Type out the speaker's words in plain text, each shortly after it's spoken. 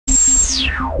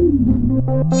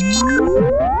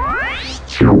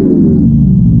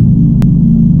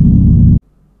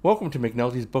Welcome to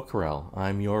McNulty's Book Corral.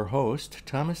 I'm your host,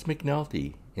 Thomas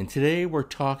McNulty, and today we're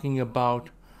talking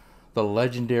about the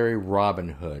legendary Robin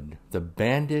Hood, the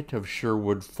bandit of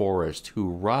Sherwood Forest who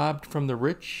robbed from the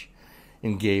rich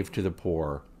and gave to the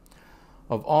poor.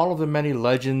 Of all of the many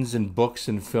legends and books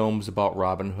and films about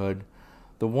Robin Hood,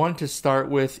 the one to start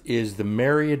with is The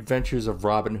Merry Adventures of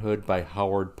Robin Hood by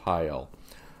Howard Pyle.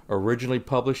 Originally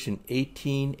published in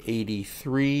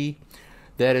 1883,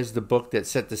 that is the book that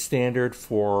set the standard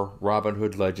for Robin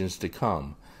Hood legends to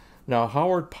come. Now,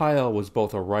 Howard Pyle was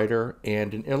both a writer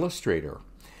and an illustrator,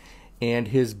 and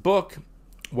his book,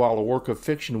 while a work of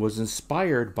fiction, was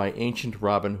inspired by ancient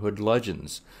Robin Hood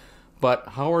legends. But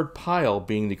Howard Pyle,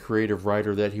 being the creative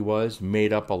writer that he was,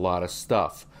 made up a lot of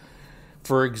stuff.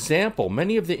 For example,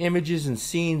 many of the images and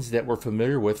scenes that we're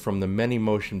familiar with from the many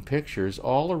motion pictures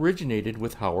all originated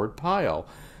with Howard Pyle,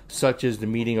 such as the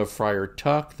meeting of Friar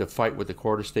Tuck, the fight with the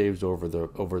quarterstaves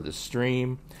over the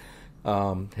stream,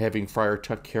 having Friar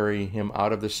Tuck carry him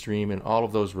out of the stream, and all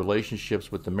of those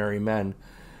relationships with the merry men.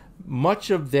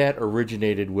 Much of that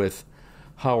originated with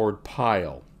Howard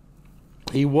Pyle.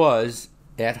 He was,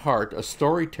 at heart, a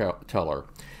storyteller.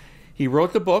 He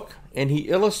wrote the book and he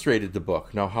illustrated the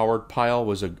book. Now, Howard Pyle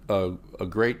was a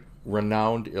great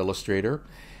renowned illustrator,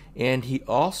 and he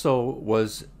also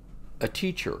was a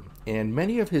teacher, and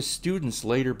many of his students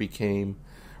later became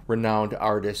renowned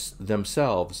artists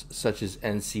themselves, such as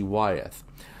N.C. Wyeth.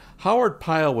 Howard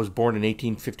Pyle was born in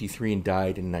 1853 and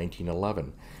died in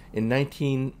 1911. In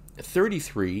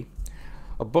 1933,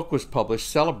 a book was published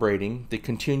celebrating the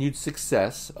continued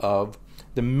success of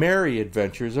The Merry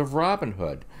Adventures of Robin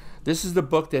Hood. This is the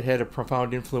book that had a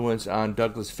profound influence on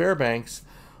Douglas Fairbanks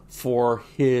for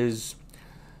his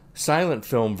silent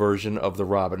film version of the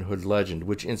Robin Hood legend,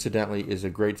 which incidentally is a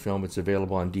great film. It's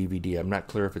available on DVD. I'm not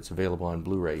clear if it's available on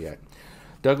Blu-ray yet.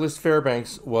 Douglas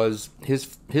Fairbanks was, his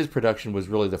production was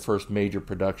really the first major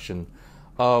production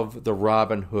of the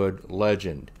Robin Hood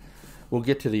legend. We'll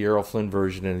get to the Errol Flynn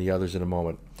version and the others in a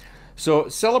moment. So,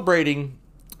 celebrating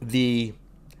the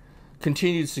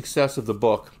continued success of the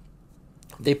book,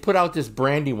 they put out this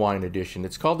Brandywine edition.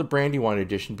 It's called the Brandywine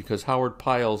edition because Howard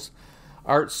Pyle's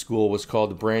art school was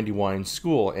called the Brandywine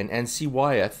School, and N.C.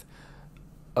 Wyeth,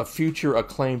 a future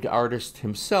acclaimed artist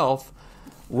himself,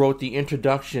 wrote the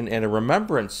introduction and a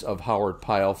remembrance of Howard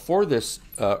Pyle for this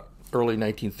early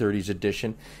 1930s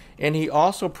edition, and he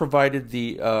also provided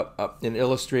the an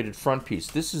illustrated front piece.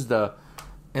 This is the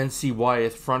N.C.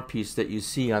 Wyeth front piece that you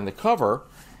see on the cover,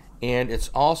 and it's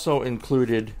also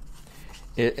included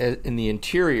in the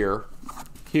interior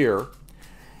here,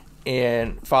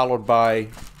 and followed by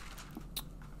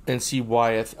N.C.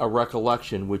 Wyeth, A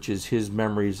Recollection, which is his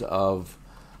memories of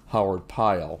Howard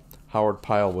Pyle. Howard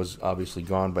Pyle was obviously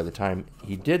gone by the time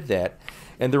he did that.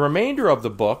 And the remainder of the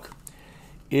book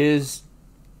is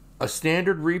a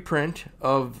standard reprint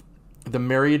of The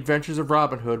Merry Adventures of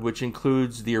Robin Hood, which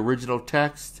includes the original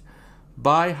text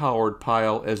by Howard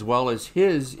Pyle as well as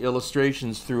his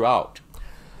illustrations throughout.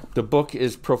 The book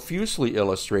is profusely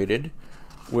illustrated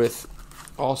with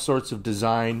all sorts of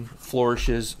design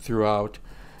flourishes throughout,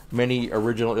 many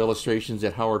original illustrations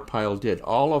that Howard Pyle did.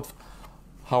 All of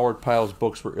Howard Pyle's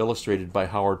books were illustrated by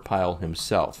Howard Pyle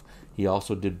himself. He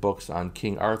also did books on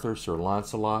King Arthur, Sir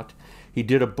Lancelot. He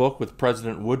did a book with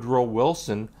President Woodrow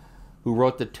Wilson, who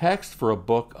wrote the text for a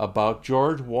book about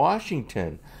George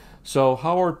Washington. So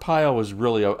Howard Pyle was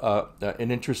really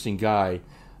an interesting guy,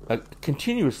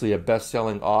 continuously a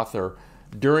best-selling author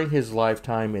during his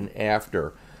lifetime and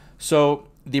after. So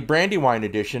the Brandywine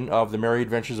edition of The Merry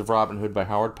Adventures of Robin Hood by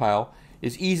Howard Pyle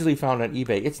is easily found on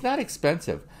eBay. It's not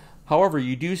expensive. However,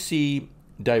 you do see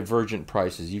divergent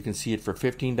prices. You can see it for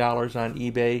 $15 on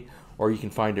eBay, or you can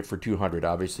find it for $200.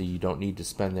 Obviously, you don't need to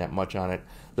spend that much on it.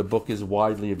 The book is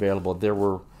widely available. There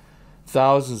were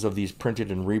thousands of these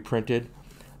printed and reprinted.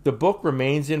 The book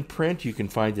remains in print. You can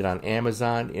find it on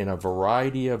Amazon in a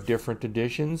variety of different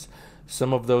editions.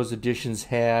 Some of those editions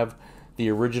have the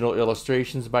original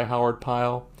illustrations by Howard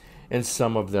Pyle, and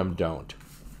some of them don't.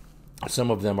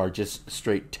 Some of them are just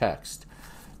straight text.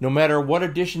 No matter what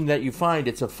edition that you find,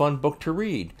 it's a fun book to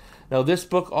read. Now, this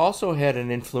book also had an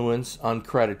influence,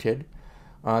 uncredited,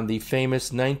 on the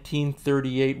famous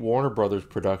 1938 Warner Brothers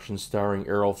production starring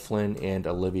Errol Flynn and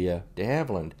Olivia de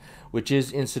Havilland, which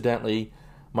is, incidentally,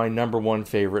 my #1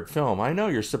 favorite film. I know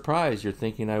you're surprised. You're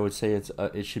thinking I would say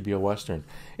it should be a Western.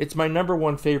 It's my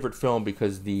 #1 favorite film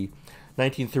because the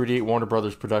 1938 Warner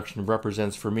Brothers production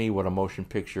represents for me what a motion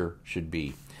picture should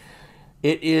be.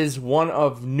 It is one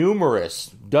of numerous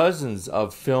dozens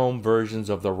of film versions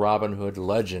of the Robin Hood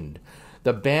legend,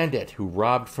 the bandit who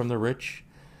robbed from the rich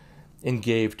and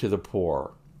gave to the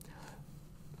poor.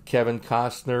 Kevin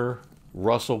Costner,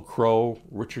 Russell Crowe,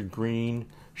 Richard Green,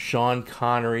 Sean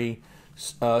Connery,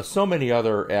 so many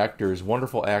other actors,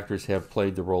 wonderful actors, have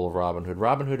played the role of Robin Hood.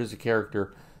 Robin Hood is a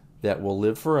character that will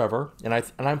live forever, and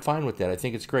I'm fine with that. I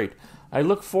think it's great. I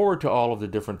look forward to all of the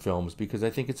different films because I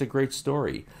think it's a great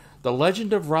story. The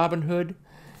legend of Robin Hood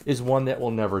is one that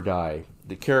will never die.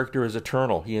 The character is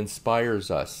eternal. He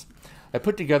inspires us. I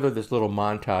put together this little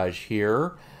montage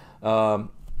here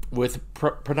with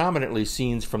predominantly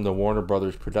scenes from the Warner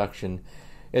Brothers production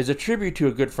as a tribute to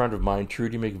a good friend of mine,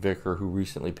 Trudy McVicker, who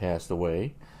recently passed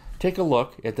away. Take a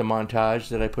look at the montage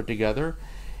that I put together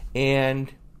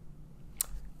and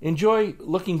enjoy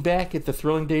looking back at the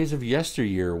thrilling days of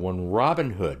yesteryear when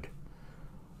Robin Hood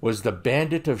was the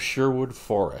bandit of Sherwood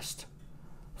Forest,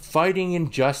 fighting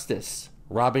injustice,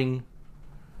 robbing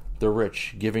the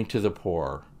rich, giving to the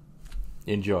poor.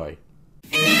 Enjoy.